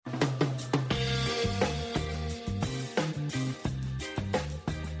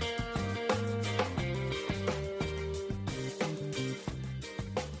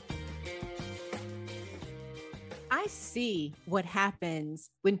see what happens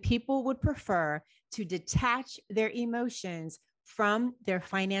when people would prefer to detach their emotions from their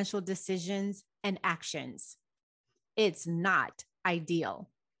financial decisions and actions. It's not ideal.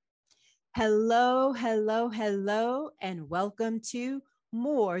 Hello, hello, hello, and welcome to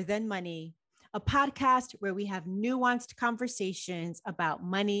More Than Money, a podcast where we have nuanced conversations about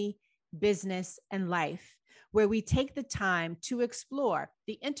money, business, and life, where we take the time to explore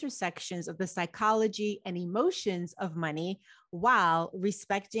the intersections of the psychology and emotions of money while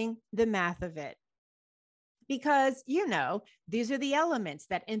respecting the math of it. Because, these are the elements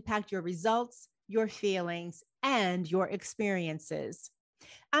that impact your results, your feelings, and your experiences.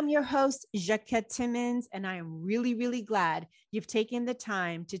 I'm your host, Jacquette Timmons, and I am really, really glad you've taken the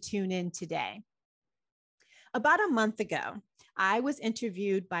time to tune in today. About a month ago, I was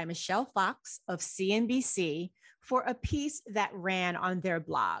interviewed by Michelle Fox of CNBC for a piece that ran on their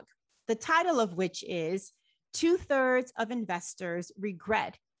blog, the title of which is 2/3 of investors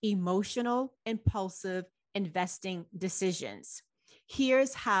regret emotional, impulsive investing decisions.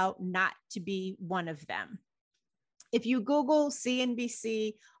 Here's how not to be one of them. If you Google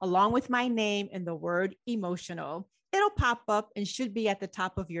CNBC along with my name and the word emotional, it'll pop up and should be at the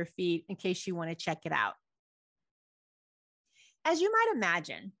top of your feed in case you want to check it out. As you might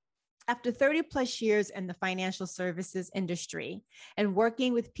imagine, after 30 plus years in the financial services industry and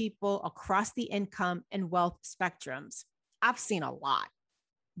working with people across the income and wealth spectrums, I've seen a lot.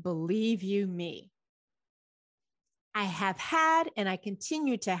 Believe you me. I have had and I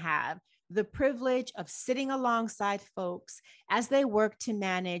continue to have the privilege of sitting alongside folks as they work to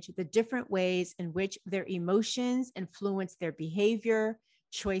manage the different ways in which their emotions influence their behavior,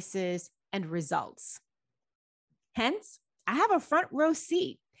 choices, and results. Hence, I have a front row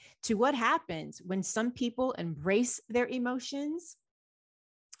seat to what happens when some people embrace their emotions.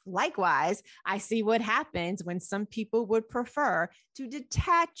 Likewise, I see what happens when some people would prefer to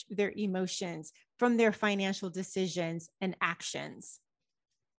detach their emotions from their financial decisions and actions.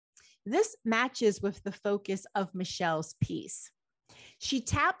 This matches with the focus of Michelle's piece. She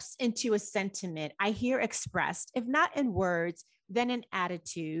taps into a sentiment I hear expressed, if not in words, then in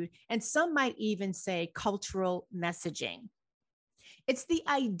attitude, and some might even say cultural messaging. It's the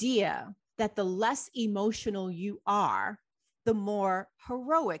idea that the less emotional you are, the more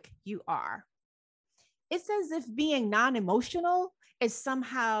heroic you are. It's as if being non-emotional is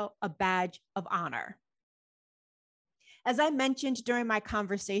somehow a badge of honor. As I mentioned during my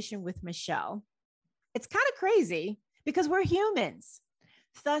conversation with Michelle, it's kind of crazy because we're humans.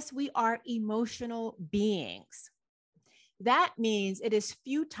 Thus, we are emotional beings. That means it is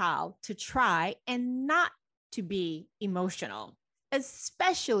futile to try and not to be emotional,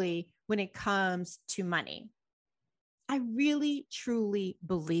 especially when it comes to money. I really, truly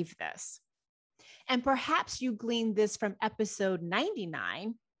believe this. And perhaps you gleaned this from episode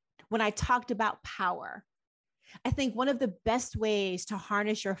 99 when I talked about power. I think one of the best ways to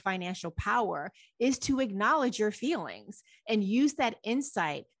harness your financial power is to acknowledge your feelings and use that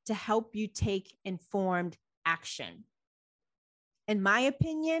insight to help you take informed action. In my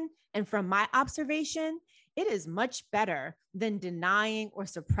opinion, and from my observation, it is much better than denying or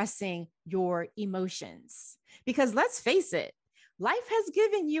suppressing your emotions. Because let's face it, life has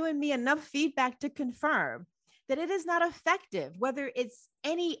given you and me enough feedback to confirm that it is not effective, whether it's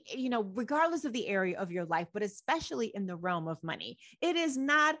any, regardless of the area of your life, but especially in the realm of money. It is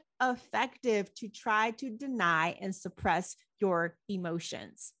not effective to try to deny and suppress your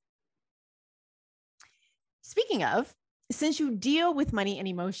emotions. Speaking of, since you deal with money and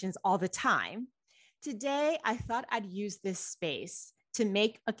emotions all the time, today I thought I'd use this space to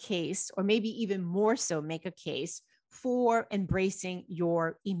make a case, or maybe even more so make a case for embracing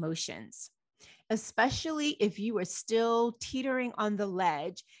your emotions, especially if you are still teetering on the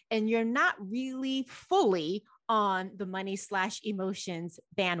ledge and you're not really fully on the money/emotions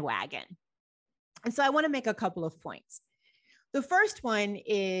bandwagon. And so I want to make a couple of points. The first one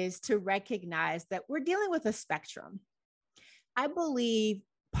is to recognize that we're dealing with a spectrum. I believe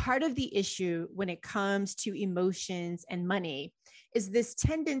part of the issue when it comes to emotions and money is this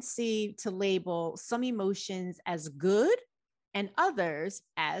tendency to label some emotions as good and others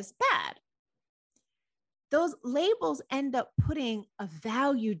as bad. Those labels end up putting a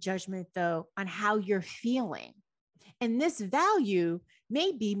value judgment, though, on how you're feeling. And this value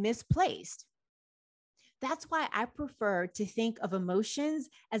may be misplaced. That's why I prefer to think of emotions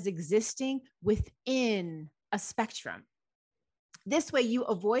as existing within a spectrum. This way, you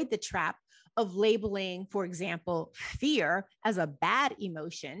avoid the trap of labeling, for example, fear as a bad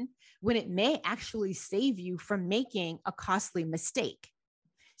emotion when it may actually save you from making a costly mistake.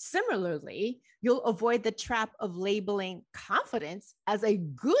 Similarly, you'll avoid the trap of labeling confidence as a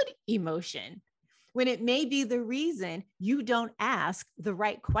good emotion when it may be the reason you don't ask the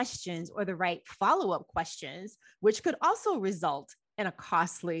right questions or the right follow-up questions, which could also result in a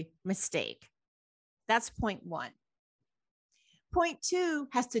costly mistake. That's point one. Point two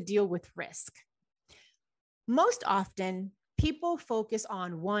has to deal with risk. Most often, people focus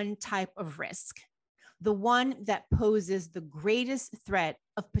on one type of risk, the one that poses the greatest threat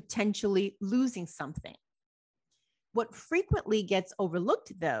of potentially losing something. What frequently gets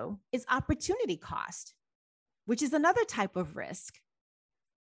overlooked, though, is opportunity cost, which is another type of risk.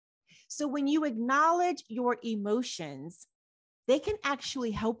 So when you acknowledge your emotions, they can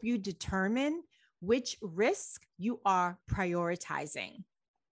actually help you determine which risk you are prioritizing.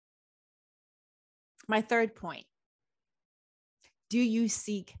 My third point, do you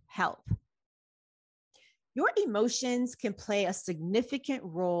seek help? Your emotions can play a significant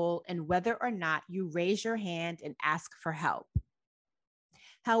role in whether or not you raise your hand and ask for help.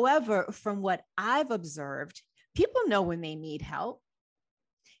 However, from what I've observed, people know when they need help.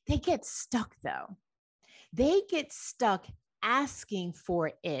 They get stuck though. They get stuck asking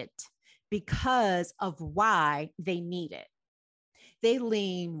for it because of why they need it. They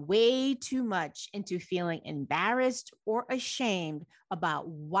lean way too much into feeling embarrassed or ashamed about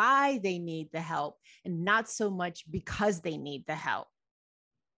why they need the help and not so much because they need the help.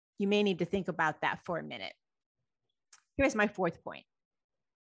 You may need to think about that for a minute. Here's my fourth point.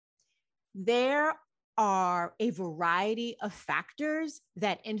 There are a variety of factors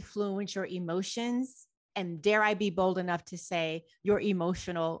that influence your emotions, and dare I be bold enough to say your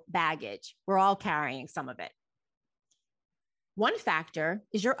emotional baggage. We're all carrying some of it. One factor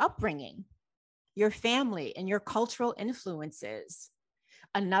is your upbringing, your family, and your cultural influences.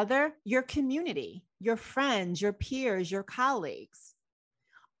 Another, your community, your friends, your peers, your colleagues.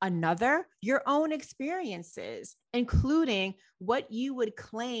 Another, your own experiences, including what you would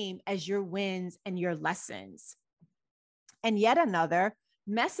claim as your wins and your lessons. And yet another,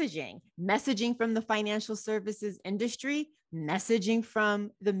 messaging from the financial services industry, messaging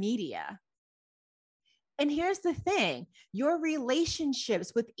from the media. And here's the thing, your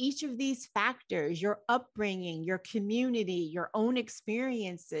relationships with each of these factors, your upbringing, your community, your own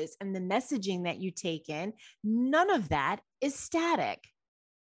experiences, and the messaging that you take in, none of that is static.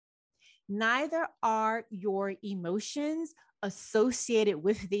 Neither are your emotions associated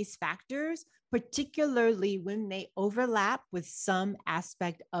with these factors, particularly when they overlap with some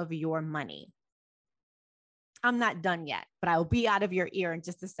aspect of your money. I'm not done yet, but I will be out of your ear in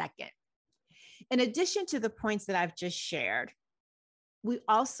just a second. In addition to the points that I've just shared, we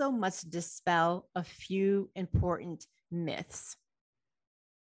also must dispel a few important myths.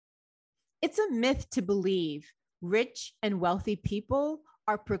 It's a myth to believe rich and wealthy people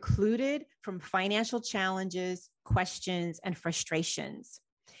are precluded from financial challenges, questions, and frustrations.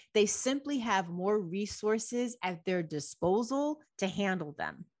 They simply have more resources at their disposal to handle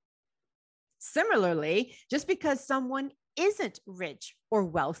them. Similarly, just because someone isn't rich or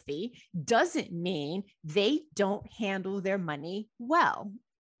wealthy doesn't mean they don't handle their money well.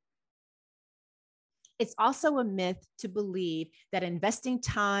 It's also a myth to believe that investing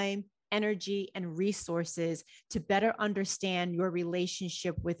time, energy, and resources to better understand your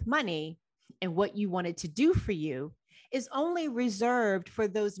relationship with money and what you want it to do for you is only reserved for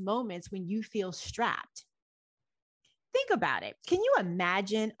those moments when you feel strapped. Think about it. Can you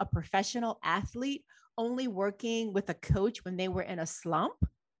imagine a professional athlete only working with a coach when they were in a slump?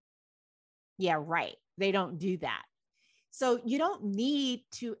 Yeah, right. They don't do that. So you don't need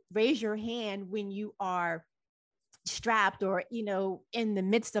to raise your hand when you are strapped or, in the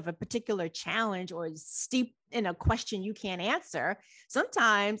midst of a particular challenge or steep in a question you can't answer.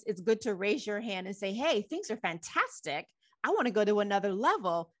 Sometimes it's good to raise your hand and say, hey, things are fantastic. I want to go to another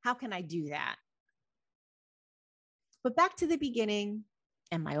level. How can I do that? But back to the beginning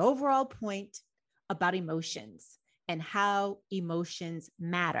and my overall point about emotions and how emotions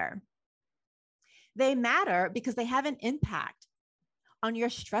matter. They matter because they have an impact on your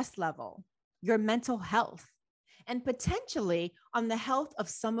stress level, your mental health, and potentially on the health of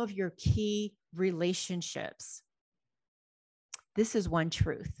some of your key relationships. This is one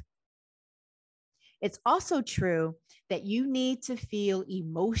truth. It's also true that you need to feel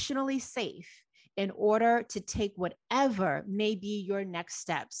emotionally safe in order to take whatever may be your next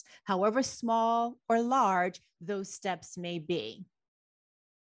steps, however small or large those steps may be.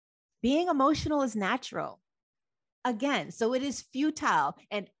 Being emotional is natural. Again, so it is futile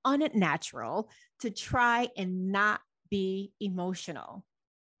and unnatural to try and not be emotional.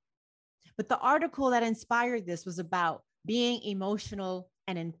 But the article that inspired this was about being emotional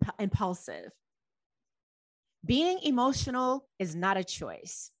and impulsive. Being emotional is not a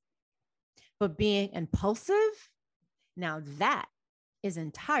choice, but being impulsive, now that is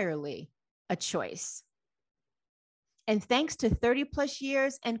entirely a choice. And thanks to 30 plus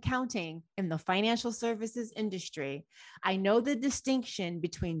years and counting in the financial services industry, I know the distinction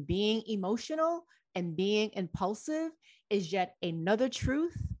between being emotional and being impulsive is yet another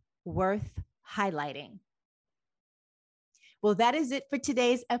truth worth highlighting. Well, that is it for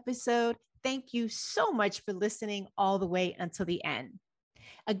today's episode. Thank you so much for listening all the way until the end.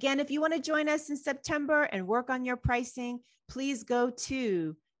 Again, if you want to join us in September and work on your pricing, please go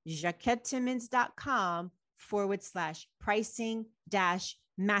to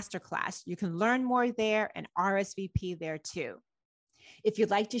JaquetteTimmons.com/pricing-masterclass. You can learn more there and RSVP there too. If you'd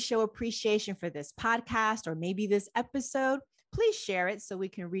like to show appreciation for this podcast or maybe this episode, please share it so we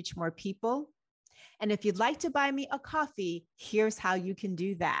can reach more people. And if you'd like to buy me a coffee, here's how you can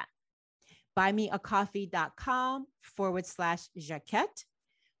do that. buymeacoffee.com/Jaquette.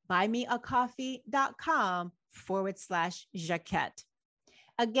 buymeacoffee.com/Jaquette.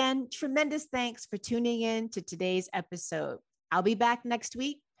 Again, tremendous thanks for tuning in to today's episode. I'll be back next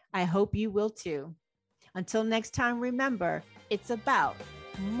week. I hope you will too. Until next time, remember, it's about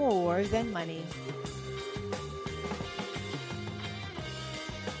more than money.